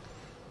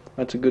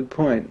 That's a good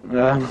point.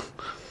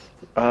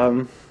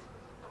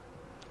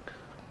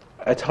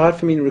 It's hard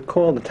for me to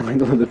recall the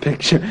title of the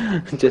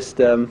picture. Just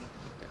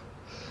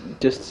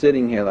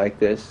sitting here like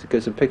this,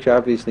 because the picture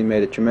obviously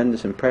made a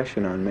tremendous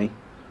impression on me.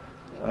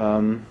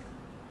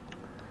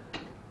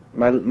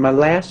 My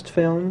last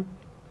film.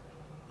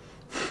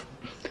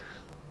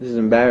 This is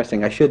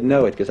embarrassing. I should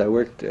know it because I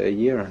worked a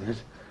year on it,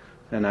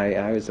 and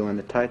I was the one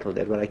that titled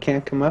it, but I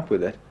can't come up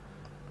with it.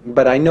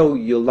 But I know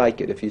you'll like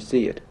it if you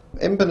see it.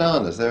 In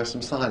Bananas, there are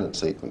some silent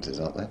sequences,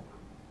 aren't there?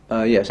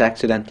 Yes,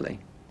 accidentally.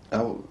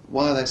 Oh,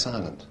 why are they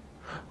silent?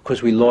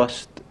 Because we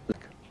lost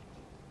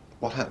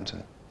What happened to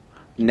it?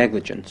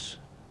 negligence.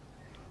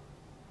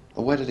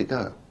 Or where did it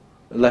go?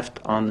 Left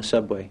on the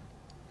subway.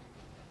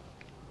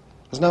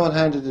 Has no one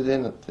handed it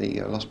in at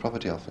the Lost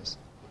Property Office?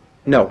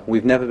 No,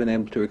 we've never been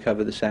able to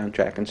recover the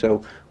soundtrack, and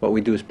so what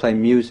we do is play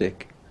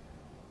music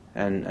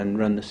and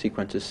run the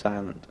sequences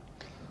silent.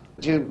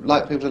 Do you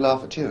like people to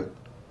laugh at you?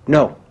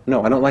 No,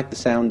 I don't like the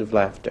sound of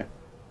laughter.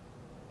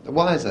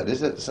 Why is that?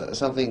 Is it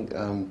something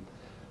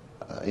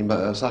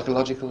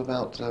psychological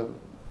about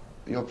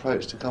your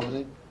approach to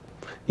comedy?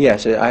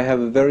 Yes, I have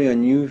a very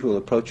unusual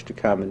approach to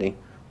comedy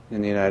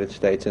in the United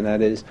States, and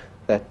that is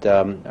that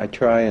I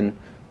try and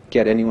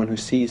get anyone who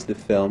sees the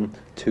film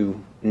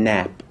to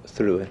nap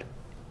through it.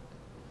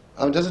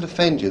 Does it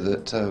offend you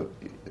that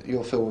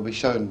your film will be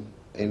shown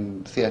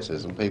in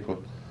theatres and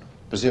people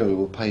presumably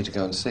will pay to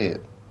go and see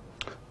it?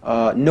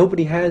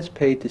 Nobody has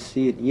paid to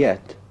see it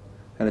yet,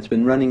 and it's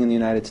been running in the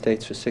United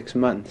States for 6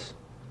 months.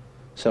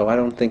 So I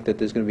don't think that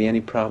there's going to be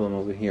any problem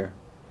over here.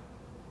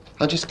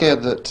 Aren't you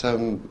scared that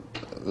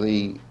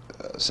the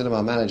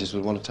cinema managers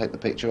would want to take the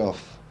picture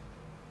off?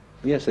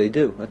 Yes, they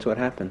do. That's what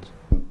happens.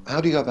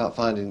 How do you go about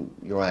finding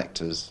your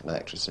actors and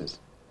actresses?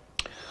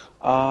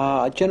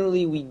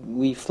 Generally,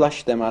 we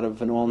flush them out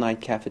of an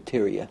all-night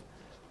cafeteria.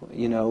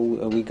 You know,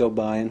 we go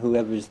by, and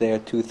whoever's there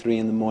 2, 3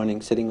 in the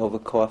morning sitting over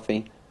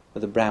coffee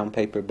with a brown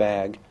paper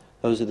bag,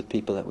 those are the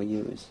people that we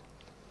use.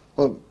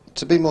 Well,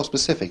 to be more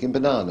specific, in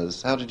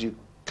Bananas, how did you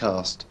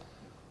cast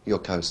your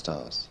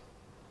co-stars?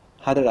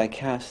 How did I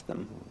cast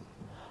them?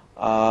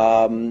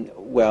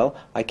 Well,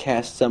 I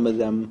cast some of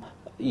them,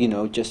 you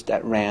know, just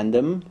at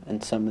random,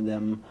 and some of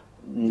them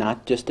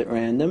not just at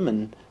random,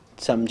 and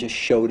some just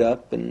showed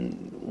up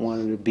and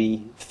wanted to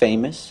be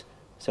famous,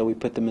 so we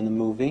put them in the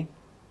movie,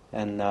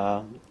 and,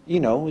 you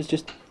know, it was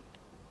just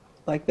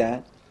like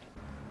that.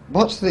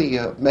 What's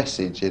the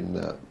message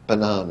in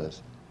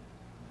Bananas?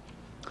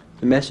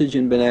 The message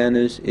in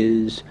Bananas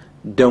is,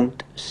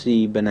 don't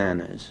see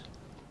bananas.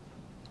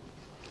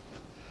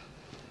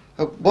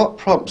 What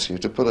prompts you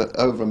to put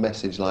over a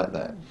message like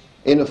that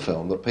in a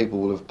film that people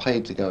will have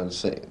paid to go and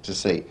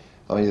see?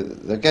 I mean,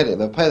 they'll get it,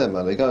 they'll pay their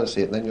money, they go and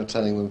see it, and then you're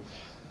telling them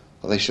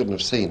that they shouldn't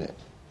have seen it.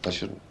 They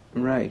shouldn't.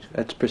 Right,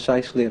 that's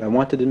precisely it. I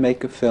wanted to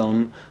make a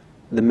film,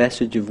 the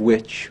message of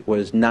which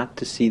was not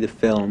to see the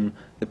film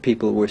that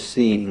people were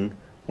seeing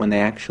when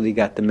they actually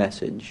got the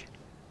message.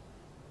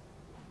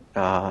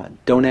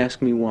 Don't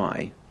ask me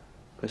why,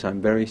 because I'm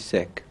very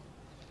sick.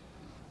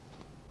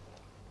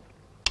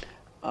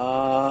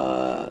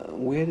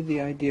 Where did the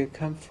idea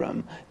come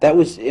from? That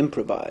was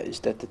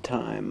improvised at the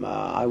time.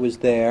 I was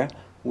there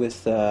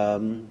with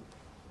the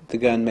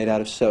gun made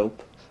out of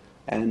soap,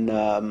 and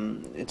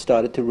it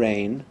started to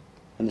rain,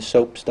 and the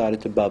soap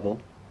started to bubble,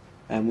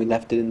 and we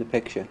left it in the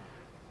picture.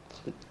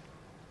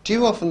 Do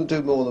you often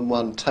do more than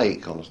one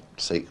take on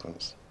a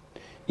sequence?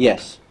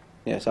 Yes.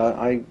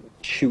 I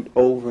shoot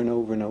over and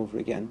over and over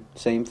again.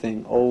 Same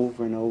thing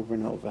over and over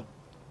and over.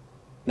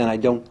 Then I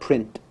don't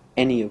print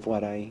any of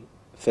what I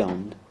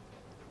filmed.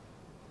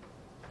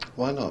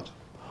 Why not?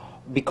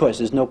 Because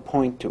there's no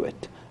point to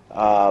it.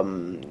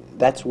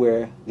 That's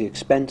where the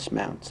expense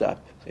mounts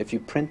up. If you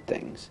print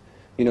things,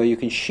 you know, you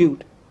can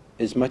shoot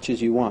as much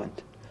as you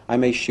want. I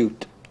may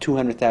shoot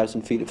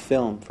 200,000 feet of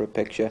film for a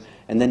picture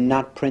and then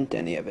not print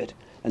any of it.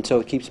 And so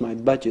it keeps my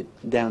budget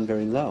down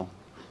very low.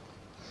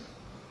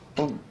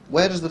 Well,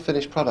 where does the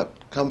finished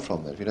product come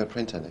from then, if you don't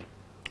print any?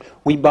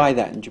 We buy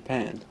that in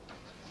Japan.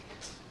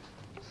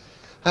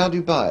 How do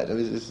you buy it? I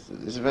mean, is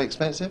it very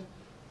expensive?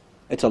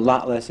 It's a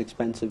lot less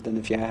expensive than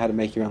if you had to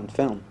make your own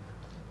film.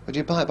 But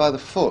you buy it by the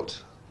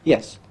foot?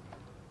 Yes.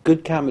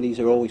 Good comedies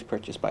are always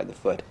purchased by the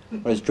foot,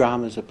 whereas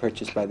dramas are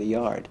purchased by the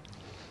yard.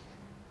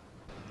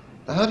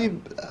 Now, how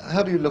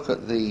do you look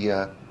at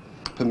the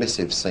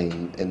permissive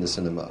scene in the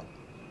cinema?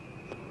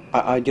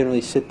 I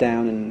generally sit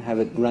down and have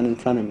it run in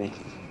front of me.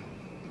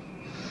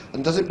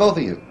 And does it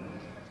bother you?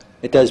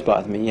 It does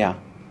bother me, yeah.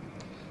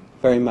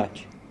 Very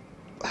much.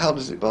 How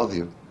does it bother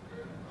you?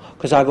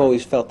 Because I've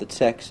always felt that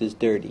sex is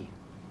dirty.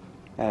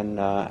 And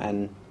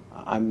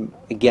I'm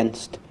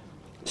against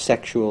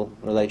sexual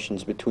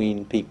relations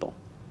between people.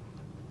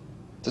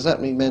 Does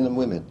that mean men and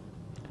women?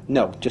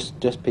 No,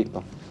 just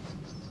people.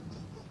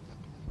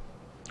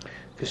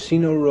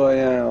 Casino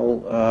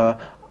Royale,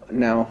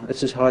 now,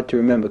 this is hard to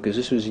remember because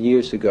this was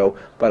years ago,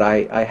 but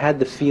I had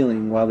the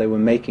feeling while they were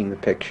making the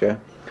picture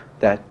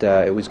that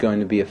it was going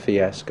to be a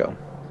fiasco.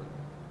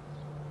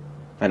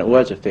 And it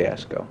was a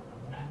fiasco.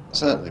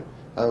 Certainly.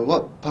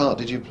 What part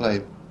did you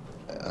play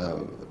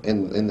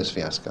in this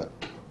fiasco?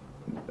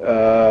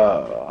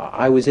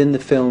 I was in the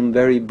film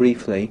very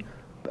briefly,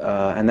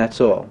 and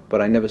that's all.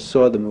 But I never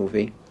saw the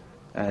movie,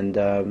 and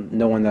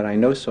no one that I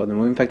know saw the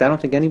movie. In fact, I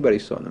don't think anybody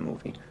saw the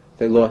movie.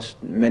 They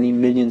lost many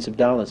millions of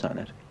dollars on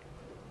it.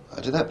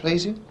 Did that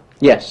please you?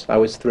 Yes, I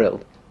was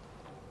thrilled.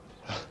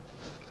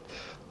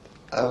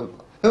 Who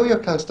were your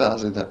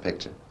co-stars in that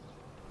picture?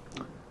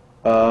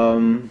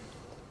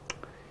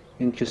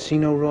 In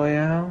Casino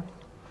Royale?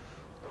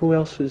 Who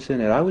else was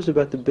in it? I was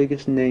about the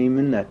biggest name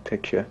in that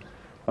picture.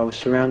 I was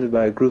surrounded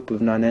by a group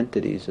of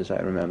non-entities, as I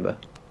remember.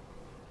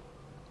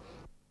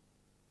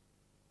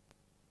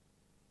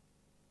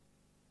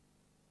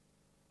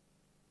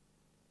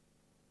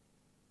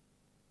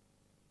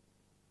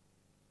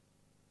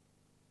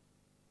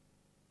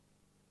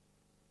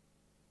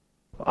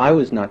 I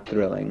was not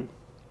thrilling,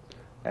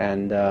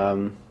 and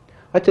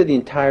I'd say the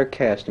entire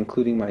cast,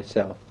 including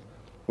myself,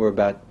 were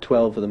about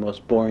 12 of the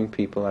most boring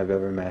people I've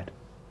ever met.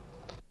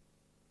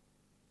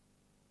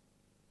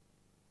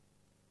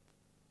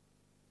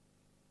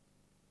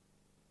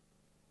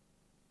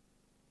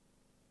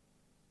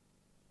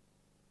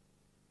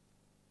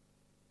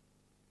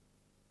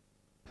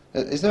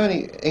 Is there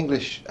any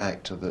English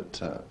actor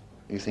that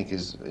you think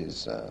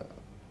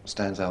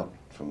stands out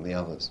from the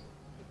others?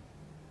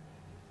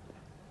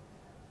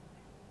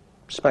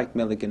 Spike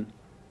Milligan.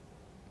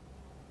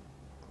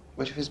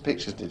 Which of his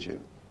pictures did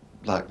you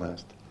like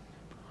most?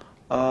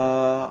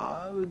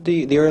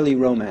 The early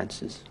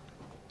romances.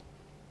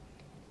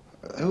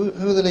 Who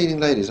are the leading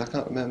ladies? I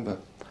can't remember.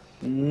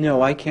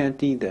 No, I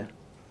can't either.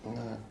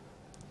 No.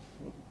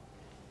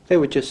 They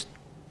were just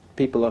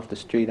people off the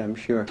street, I'm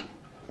sure.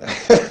 In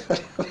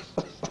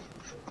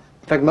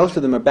fact, most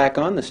of them are back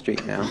on the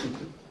street now.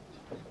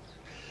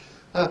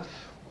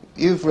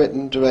 You've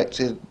written,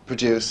 directed,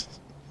 produced,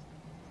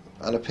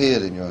 and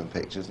appeared in your own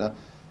pictures. Now,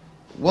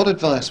 what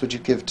advice would you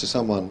give to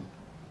someone,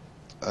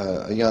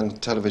 a young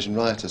television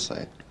writer,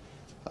 say,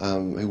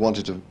 who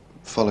wanted to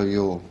follow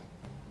your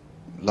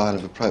line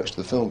of approach to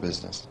the film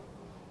business?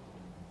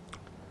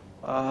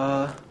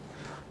 I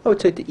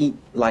would say to eat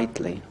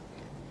lightly.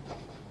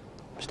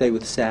 Stay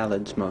with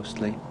salads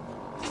mostly,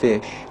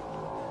 fish,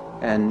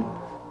 and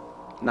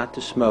not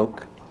to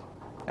smoke,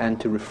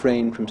 and to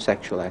refrain from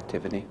sexual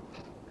activity.